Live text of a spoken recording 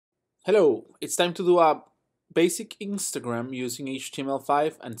Hello, it's time to do a basic Instagram using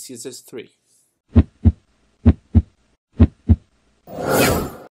HTML5 and CSS3.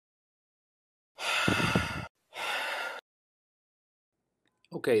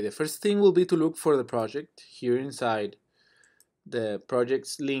 Okay, the first thing will be to look for the project here inside the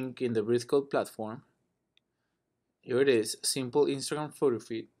project's link in the Breathe Code platform. Here it is, simple Instagram photo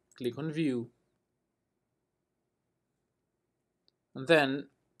feed. Click on view and then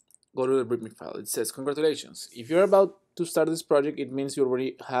go to the README file. It says, congratulations. If you're about to start this project, it means you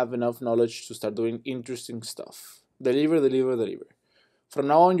already have enough knowledge to start doing interesting stuff. Deliver, deliver, deliver. From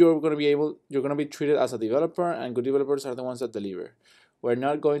now on, you're going to be treated as a developer, and good developers are the ones that deliver. We're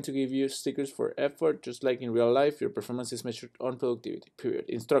not going to give you stickers for effort. Just like in real life, your performance is measured on productivity, period.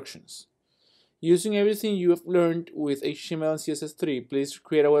 Instructions. Using everything you have learned with HTML and CSS3, please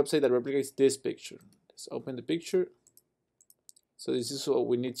create a website that replicates this picture. Let's open the picture. So this is what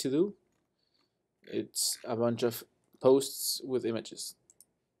we need to do. It's a bunch of posts with images,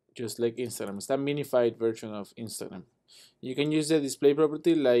 just like Instagram. It's a minified version of Instagram. You can use the display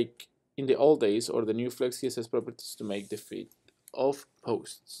property like in the old days or the new Flex CSS properties to make the feed of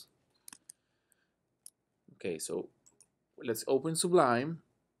posts. Okay, so let's open Sublime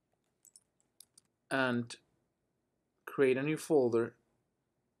and create a new folder.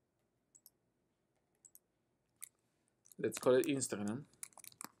 Let's call it Instagram.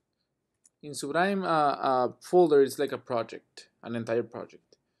 In Sublime, a folder is like a project, an entire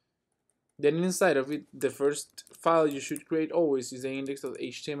project. Then inside of it, the first file you should create always is the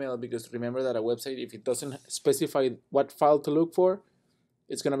index.html, because remember that a website, if it doesn't specify what file to look for,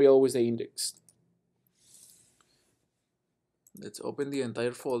 it's going to be always the index. Let's open the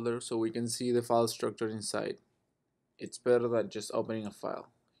entire folder so we can see the file structure inside. It's better than just opening a file.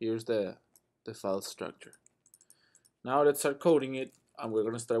 Here's the file structure. Now let's start coding it, and we're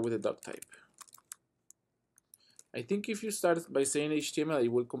going to start with the doc type. I think if you start by saying HTML,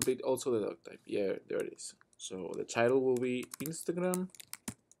 it will complete also the doc type. Yeah, there it is. So the title will be Instagram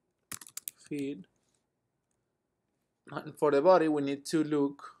feed. And for the body, we need to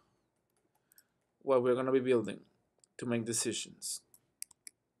look what we're going to be building to make decisions.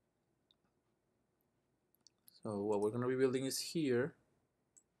 So what we're going to be building is here.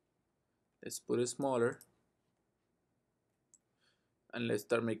 Let's put it smaller. And let's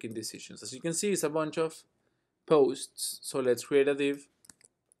start making decisions. As you can see, it's a bunch of posts. So let's create a div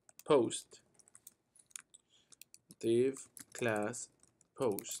post. Div class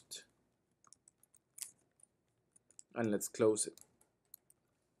post. And let's close it.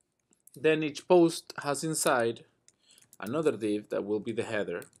 Then each post has inside another div that will be the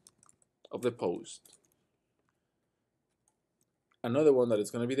header of the post, another one that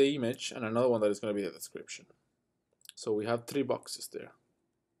is going to be the image, and another one that is going to be the description. So we have 3 boxes there.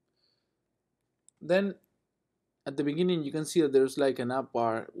 Then at the beginning you can see that there's like an up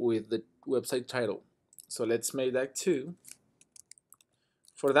bar with the website title. So let's make that too.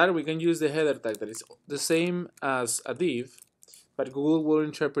 For that we can use the header tag that is the same as a div, but Google will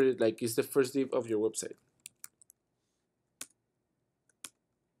interpret it like it's the first div of your website.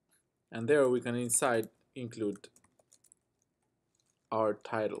 And there we can inside include our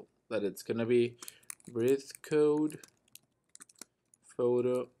title, that it's gonna be Breathe Code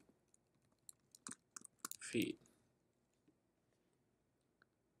photo feed.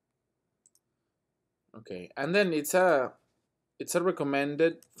 Okay, and then it's a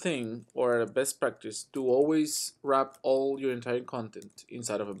recommended thing or a best practice to always wrap all your entire content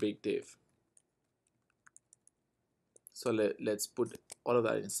inside of a big div. So let's put all of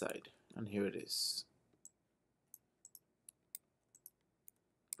that inside, and here it is.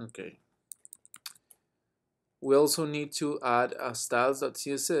 Okay. We also need to add a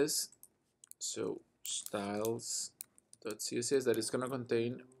styles.css. So styles.css that is going to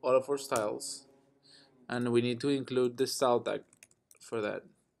contain all of our styles, and we need to include the style tag for that,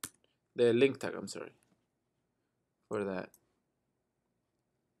 the link tag, I'm sorry, for that.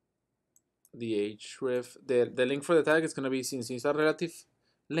 The href, the link for the tag is going to be, since it's a relative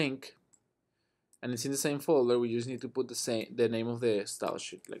link and it's in the same folder, we just need to put the name of the style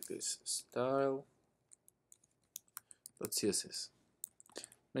sheet like this, style.css.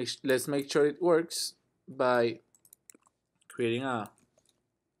 Let's make sure it works by creating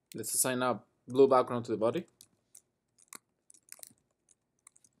let's assign a blue background to the body,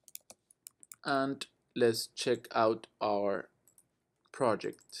 and let's check out our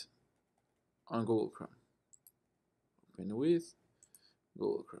project on Google Chrome. Open with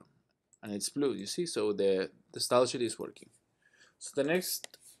Google Chrome, and it's blue, you see, so the style sheet is working. So the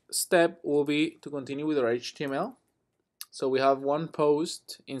next step will be to continue with our HTML. So we have one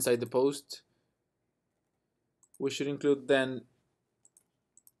post. Inside the post, we should include then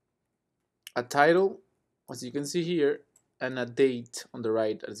a title, as you can see here, and a date on the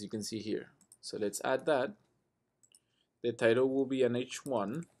right, as you can see here. So let's add that. The title will be an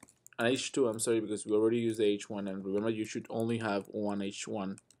H1, an H2, I'm sorry, because we already used the H1, and remember you should only have one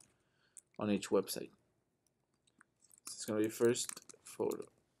H1 on each website. It's going to be first photo.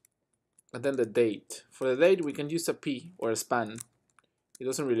 And then the date. For the date, we can use a P or a span. It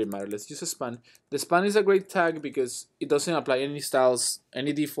doesn't really matter. Let's use a span. The span is a great tag because it doesn't apply any styles,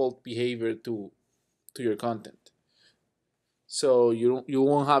 any default behavior to your content. So you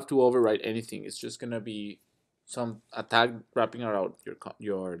won't have to overwrite anything. It's just gonna be a tag wrapping around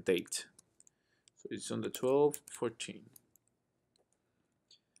your date. So it's on the 12/14.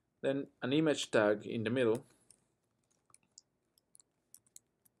 Then an image tag in the middle.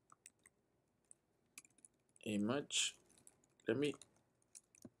 Image.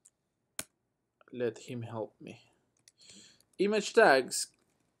 Let him help me. Image tags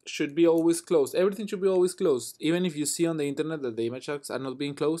should be always closed. Everything should be always closed. Even if you see on the internet that the image tags are not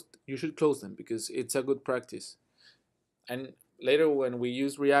being closed, you should close them because it's a good practice. And later when we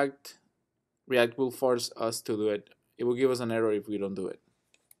use React will force us to do it. It will give us an error if we don't do it.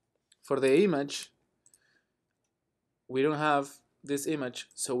 For the image, we don't have this image,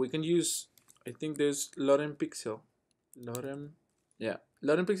 so we can use, I think there's Lorem Pixel. Lorem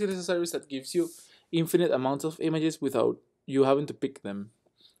Pixel is a service that gives you infinite amounts of images without you having to pick them.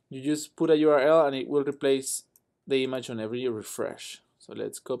 You just put a URL and it will replace the image on every refresh. So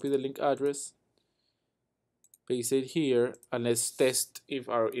let's copy the link address, paste it here, and let's test if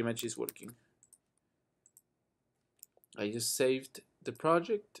our image is working. I just saved the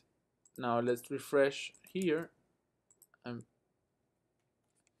project. Now let's refresh here.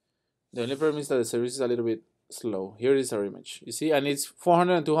 The only problem is that the service is a little bit slow. Here is our image. You see, and it's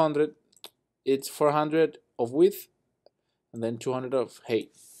 400 and 200. It's 400 of width and then 200 of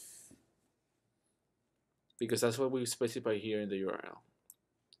height, because that's what we specify here in the URL.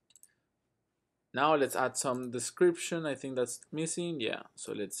 Now let's add some description. I think that's missing. Yeah,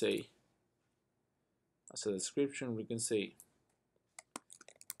 so let's say as a description we can say,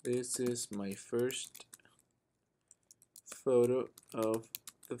 this is my first photo of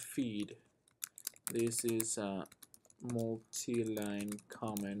the feed. This is a multi-line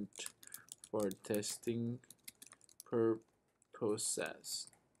comment for testing purposes.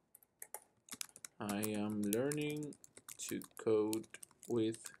 I am learning to code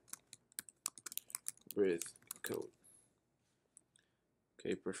with code.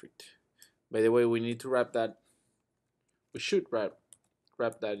 Okay, perfect. By the way, we need to wrap that. We should wrap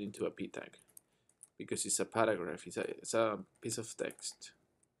that into a p tag because it's a paragraph. It's a piece of text.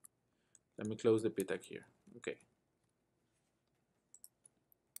 Let me close the p tag here. Okay.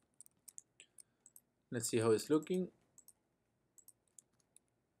 Let's see how it's looking.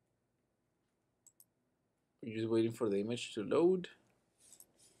 We're just waiting for the image to load.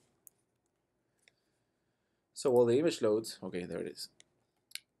 So while the image loads, okay, there it is.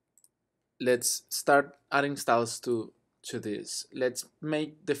 Let's start adding styles to this. Let's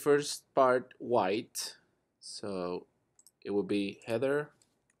make the first part white. So it will be header,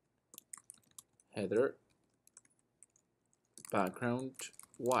 background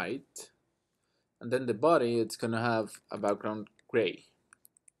white, and then the body, it's gonna have a background gray.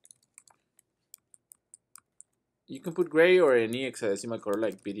 You can put gray or any hexadecimal color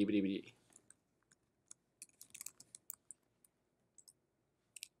like BD.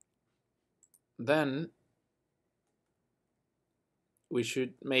 Then we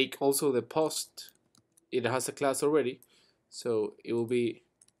should make also the post. It has a class already, so it will be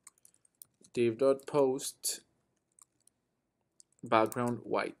div.post background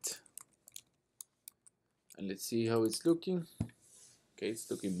white. And let's see how it's looking. Okay, it's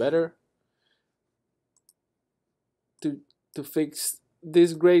looking better. To fix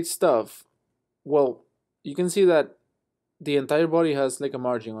this great stuff, well, you can see that the entire body has like a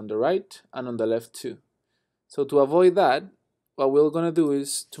margin on the right and on the left too. So to avoid that, what we're gonna do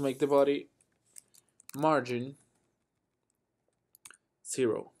is to make the body margin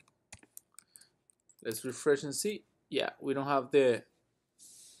 0. Let's refresh and see. Yeah, we don't have the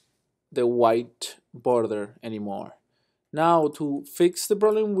white border anymore. Now to fix the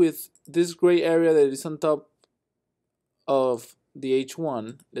problem with this gray area that is on top of the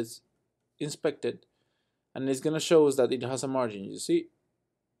H1, let's inspect it, and it's gonna show us that it has a margin, you see?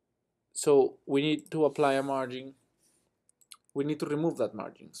 So we need to apply a margin. We need to remove that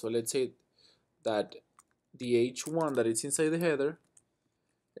margin. So let's say that the H1 that is inside the header,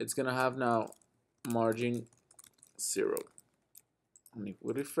 it's gonna have now margin 0. And if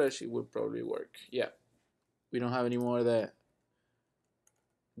we refresh, it will probably work. Yeah, we don't have any more the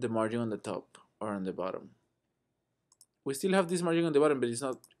margin on the top or on the bottom. We still have this margin on the bottom, but it's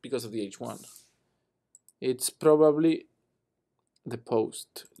not because of the H1. It's probably the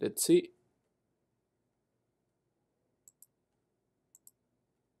post. Let's see.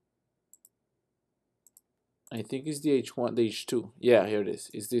 I think it's the H1, the H2. Yeah, here it is.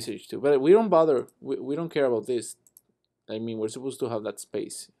 It's this H2. But we don't bother. We don't care about this. I mean, we're supposed to have that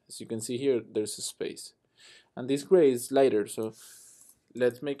space. As you can see here, there's a space. And this gray is lighter, so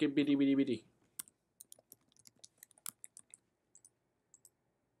let's make it bitty bitty bitty.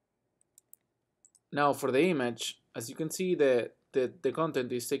 Now for the image, as you can see, the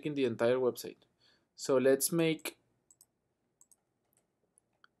content is taking the entire website. So let's make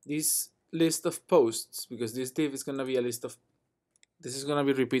this list of posts, because this div is going to be a list of, this is going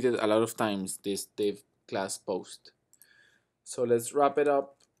to be repeated a lot of times, this div class post. So let's wrap it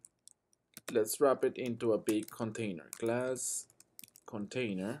up. Let's wrap it into a big container, class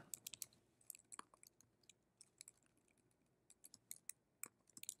container.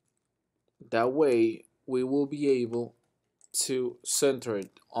 That way we will be able to center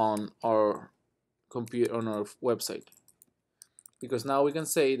it on our computer, on our website, because now we can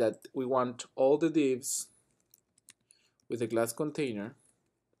say that we want all the divs with a class container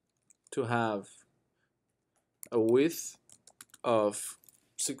to have a width of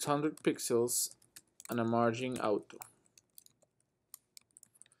 600 pixels and a margin auto.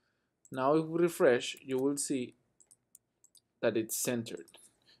 Now if we refresh, you will see that it's centered,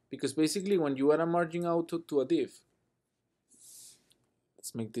 because basically when you add a margin auto to a div,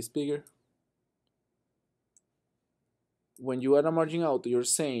 let's make this bigger. When you add a margin auto, you're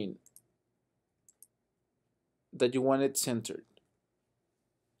saying that you want it centered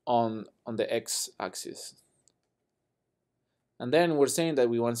on the x-axis. And then we're saying that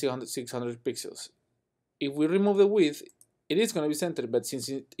we want 600 pixels. If we remove the width, it is going to be centered, but since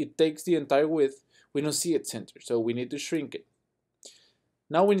it takes the entire width, we don't see it centered, so we need to shrink it.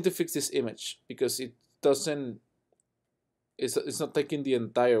 Now we need to fix this image, because it doesn't, it's not taking the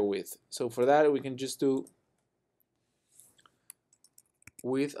entire width. So for that, we can just do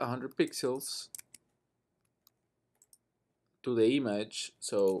width 100 pixels to the image.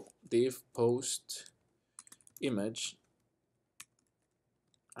 So div post image,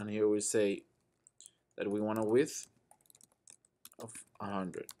 and here we say that we want a width of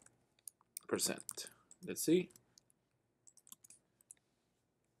 100%. Let's see.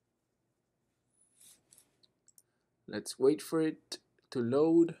 Let's wait for it to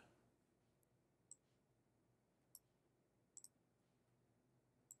load.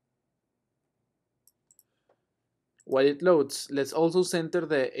 While it loads, let's also center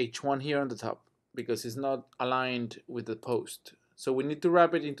the H1 here on the top, because it's not aligned with the post. So we need to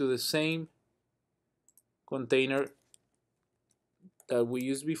wrap it into the same container that we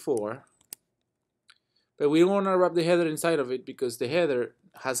used before, but we don't want to wrap the header inside of it, because the header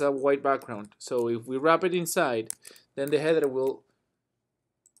has a white background. So if we wrap it inside, then the header will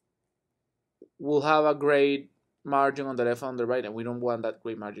have a gray margin on the left and on the right, and we don't want that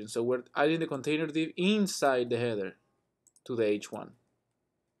gray margin. So we're adding the container div inside the header to the H1.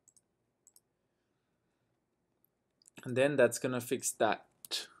 And then that's gonna fix that.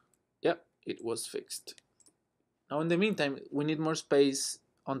 Yep, it was fixed. Now in the meantime, we need more space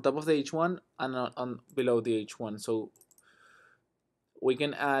on top of the H1 and on below the H1. So we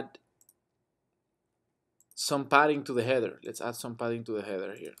can add some padding to the header. Let's add some padding to the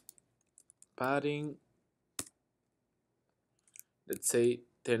header here. Padding, let's say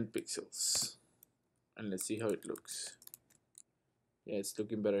 10 pixels. And let's see how it looks. Yeah, it's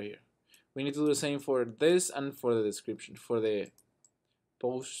looking better here. We need to do the same for this and for the description, for the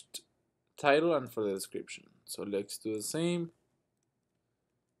post title and for the description. So let's do the same.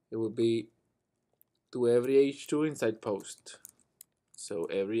 It will be to every H2 inside post. So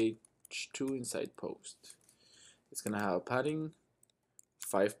every H2 inside post. It's gonna have padding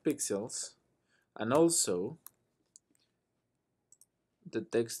 5 pixels, and also the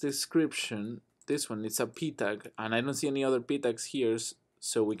text description. This one, it's a p tag, and I don't see any other p tags here,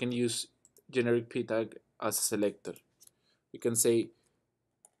 so we can use generic p tag as a selector. We can say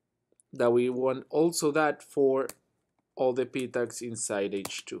that we want also that for all the p tags inside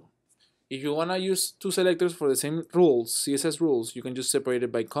H2. If you want to use two selectors for the same rules, CSS rules, you can just separate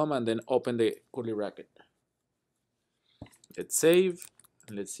it by comma and then open the curly bracket. Let's save,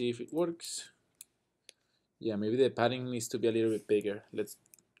 and let's see if it works. Yeah, maybe the padding needs to be a little bit bigger. Let's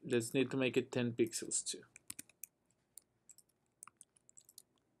need to make it 10 pixels too.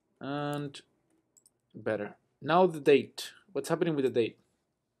 And better. Now the date. What's happening with the date?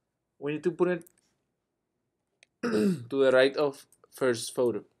 We need to put it to the right of first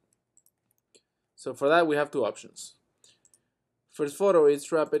photo. So for that we have two options. First photo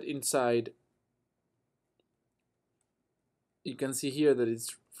is wrapped inside. You can see here that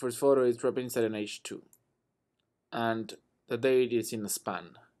it's first photo is wrapped inside an H2, and the date is in a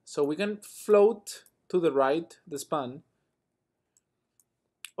span. So we can float to the right the span,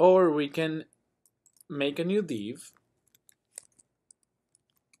 or we can make a new div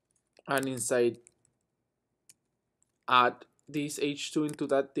and inside add this H2 into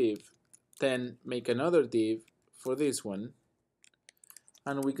that div, then make another div for this one,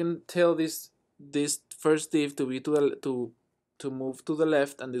 and we can tell this first div to be to move to the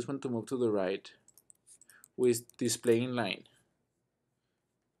left and this one to move to the right with displaying line.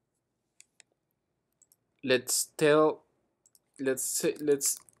 Let's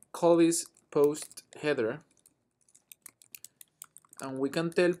call this post header, and we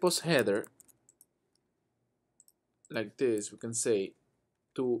can tell post header like this. We can say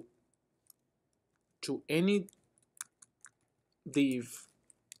to any div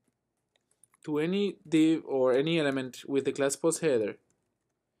or any element with the class post header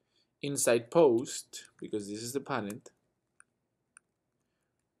inside post, because this is the parent,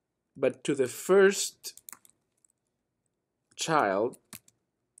 but to the first child,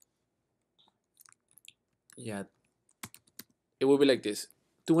 yeah, it will be like this.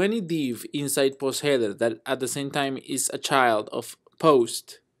 To any div inside post header that at the same time is a child of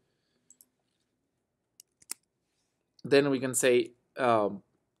post, then we can say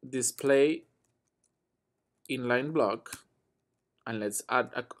display inline block, and let's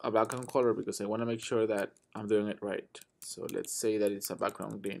add a background color because I want to make sure that I'm doing it right. So let's say that it's a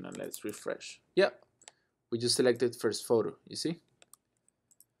background green, and let's refresh. Yeah, we just selected first photo, you see?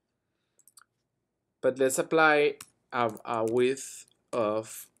 But let's apply a width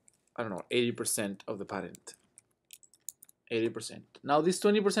of, I don't know, 80% of the parent. 80%. Now this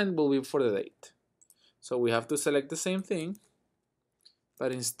 20% will be for the date. So we have to select the same thing,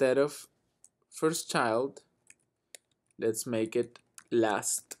 but instead of first child, let's make it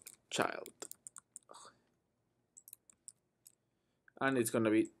last child. And it's gonna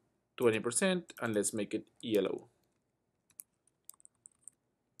be 20%, and let's make it yellow.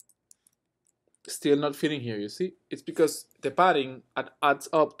 Still not fitting here, you see? It's because the padding adds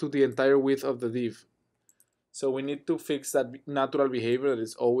up to the entire width of the div. So we need to fix that natural behavior that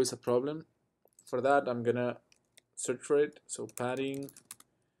is always a problem. For that, I'm gonna search for it. So padding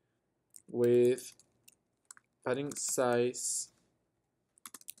with padding size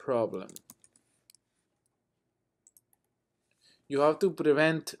problem. You have to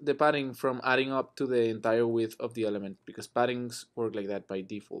prevent the padding from adding up to the entire width of the element, because paddings work like that by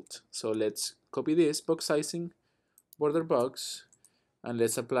default. So let's copy this box sizing, border box, and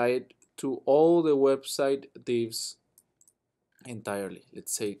let's apply it to all the website divs entirely.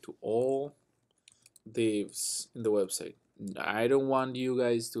 Let's say to all divs in the website. I don't want you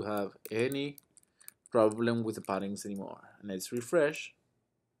guys to have any problem with the paddings anymore. And let's refresh,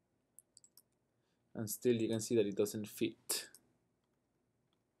 and still you can see that it doesn't fit.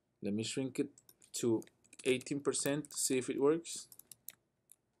 Let me shrink it to 18% to see if it works.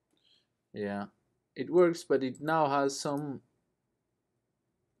 Yeah, it works, but it now has some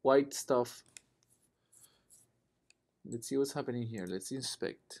white stuff. Let's see what's happening here. Let's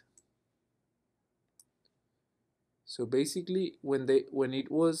inspect. So basically, when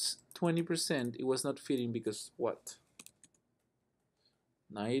it was 20%, it was not fitting because what?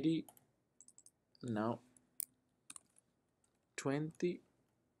 90, now 20.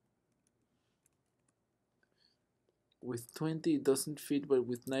 With 20 it doesn't fit, but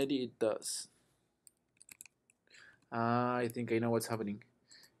with 90 it does. I think I know what's happening.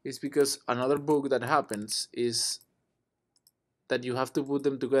 It's because another bug that happens is that you have to put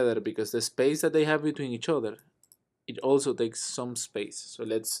them together, because the space that they have between each other, it also takes some space. So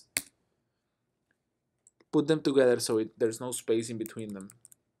let's put them together so there's no space in between them.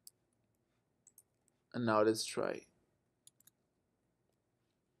 And now let's try.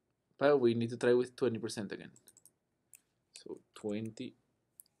 But we need to try with 20% again. So 20%,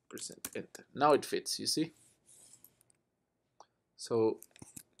 enter. Now it fits, you see? So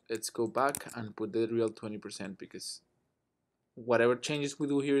let's go back and put the real 20%, because whatever changes we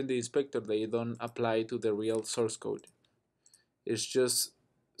do here in the inspector, they don't apply to the real source code. It's just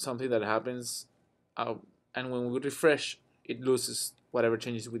something that happens, and when we refresh, it loses whatever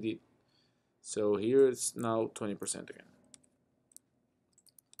changes we did. So here it's now 20% again.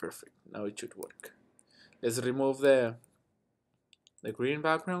 Perfect. Now it should work. Let's remove the green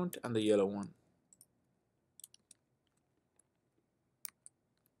background and the yellow one.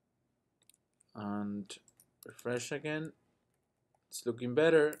 and refresh again. It's looking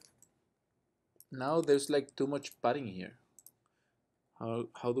better. Now there's like too much padding here.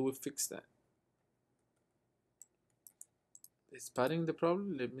 How do we fix that? Is padding the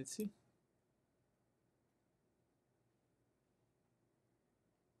problem? Let me see.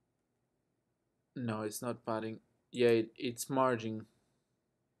 No, it's not padding. Yeah, it's margin.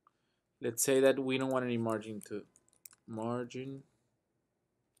 Let's say that we don't want any margin to margin.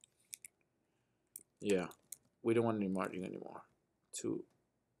 Yeah, we don't want any margin anymore to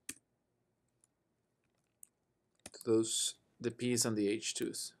those the P's and the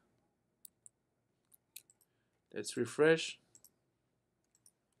H2s. Let's refresh.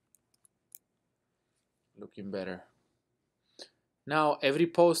 Looking better. Now every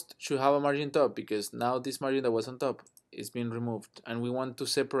post should have a margin top because now this margin that was on top is being removed and we want to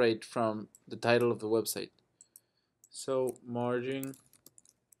separate from the title of the website. So margin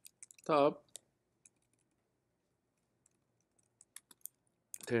top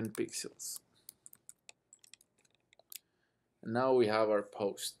 10 pixels. And now we have our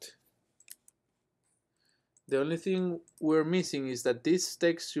post. The only thing we're missing is that this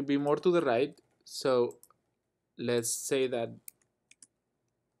text should be more to the right. So let's say that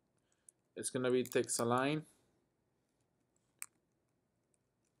it's going to be text align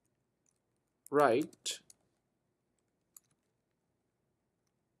right.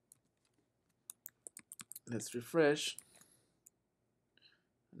 Let's refresh.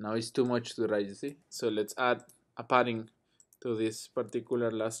 Now it's too much to the right, you see? So let's add a padding to this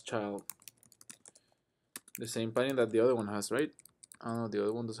particular last child. The same padding that the other one has, right? Oh no, the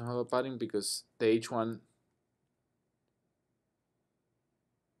other one doesn't have a padding because the H1,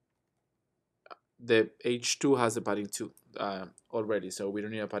 the H2 has a padding too already, so we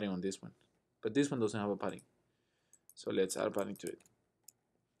don't need a padding on this one. But this one doesn't have a padding. So let's add a padding to it.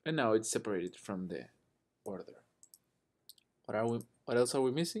 And now it's separated from the border. What else are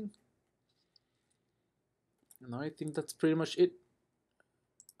we missing? No, I think that's pretty much it.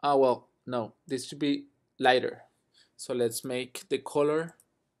 Ah, well, no, this should be lighter. So let's make the color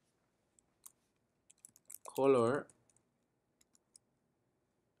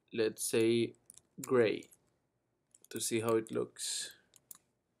let's say gray to see how it looks.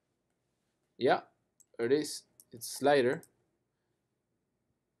 Yeah, there it is. It's lighter.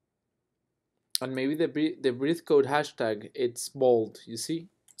 And maybe the breathe code hashtag, it's bold, you see?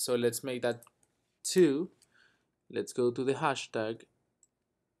 So let's make that 2. Let's go to the hashtag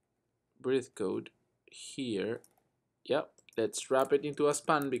breathe code here. Yep, let's wrap it into a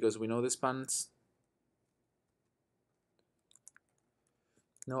span because we know the spans.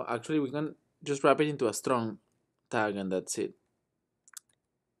 No, actually we can just wrap it into a strong tag and that's it.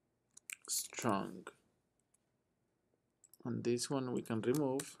 Strong. And this one we can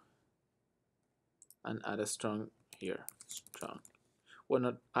remove and add a strong here. Strong. Well,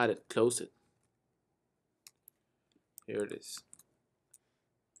 not add it, close it. Here it is.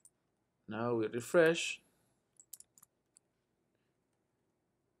 Now we refresh.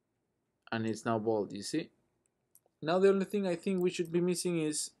 And it's now bold, you see? Now the only thing I think we should be missing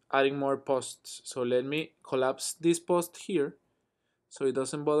is adding more posts. So let me collapse this post here so it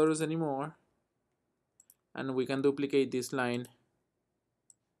doesn't bother us anymore. And we can duplicate this line.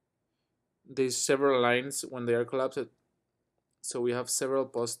 There's several lines when they are collapsed. So we have several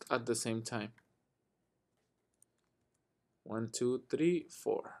posts at the same time. 1, 2, 3,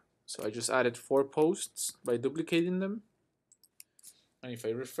 4. So I just added 4 posts by duplicating them. And if I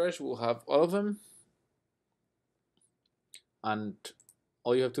refresh, we'll have all of them. And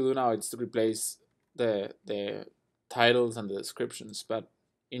all you have to do now is to replace the titles and the descriptions. But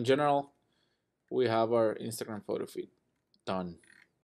in general, we have our Instagram photo feed done.